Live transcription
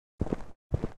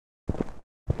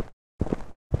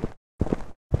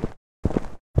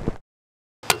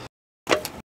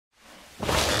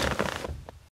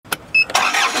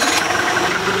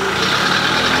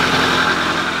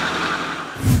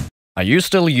Are you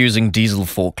still using diesel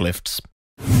forklifts?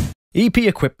 EP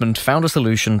Equipment found a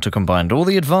solution to combine all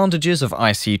the advantages of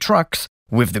IC trucks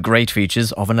with the great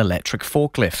features of an electric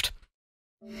forklift.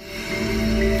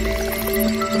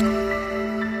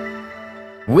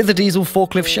 With the diesel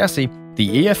forklift chassis,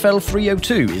 the EFL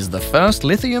 302 is the first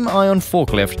lithium-ion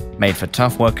forklift made for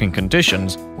tough working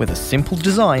conditions with a simple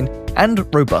design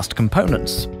and robust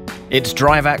components. Its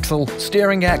drive axle,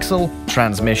 steering axle,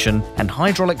 transmission, and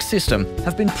hydraulic system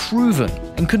have been proven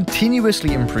and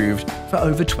continuously improved for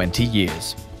over 20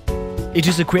 years. It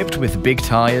is equipped with big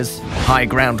tires, high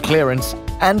ground clearance,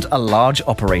 and a large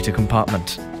operator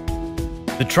compartment.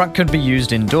 The truck can be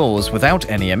used indoors without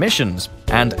any emissions,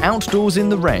 and outdoors in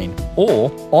the rain,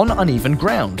 or on uneven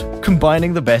ground,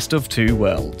 combining the best of two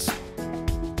worlds.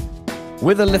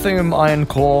 With a lithium-ion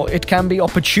core, it can be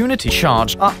opportunity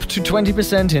charged up to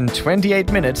 20% in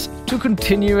 28 minutes to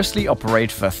continuously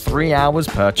operate for 3 hours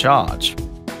per charge.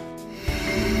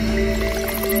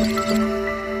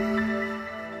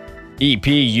 EP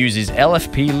uses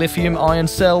LFP lithium-ion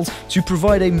cells to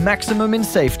provide a maximum in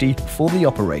safety for the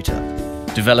operator.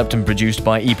 Developed and produced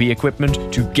by EP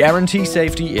Equipment to guarantee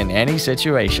safety in any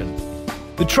situation.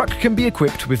 The truck can be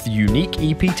equipped with the unique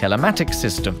EP telematics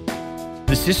system.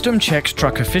 The system checks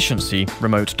truck efficiency,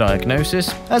 remote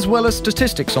diagnosis, as well as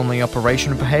statistics on the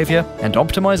operation behavior and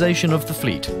optimization of the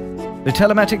fleet. The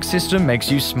telematics system makes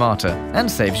you smarter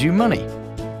and saves you money.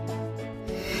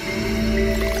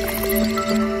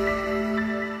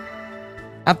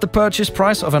 At the purchase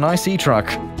price of an IC truck,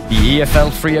 the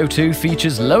EFL 302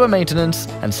 features lower maintenance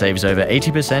and saves over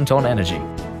 80% on energy.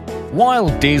 While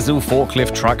diesel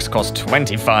forklift trucks cost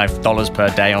 $25 per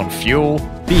day on fuel,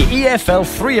 the EFL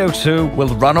 302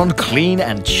 will run on clean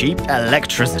and cheap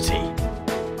electricity.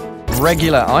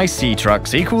 Regular IC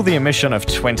trucks equal the emission of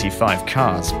 25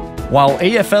 cars, while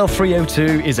EFL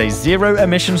 302 is a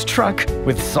zero-emissions truck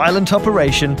with silent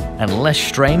operation and less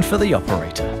strain for the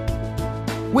operator.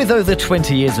 With over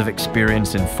 20 years of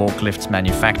experience in forklifts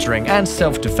manufacturing and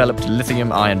self-developed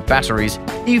lithium-ion batteries,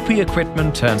 EP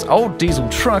Equipment turns old diesel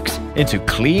trucks into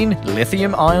clean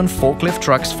lithium-ion forklift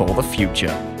trucks for the future.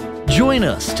 Join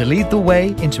us to lead the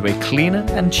way into a cleaner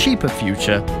and cheaper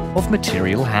future of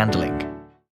material handling.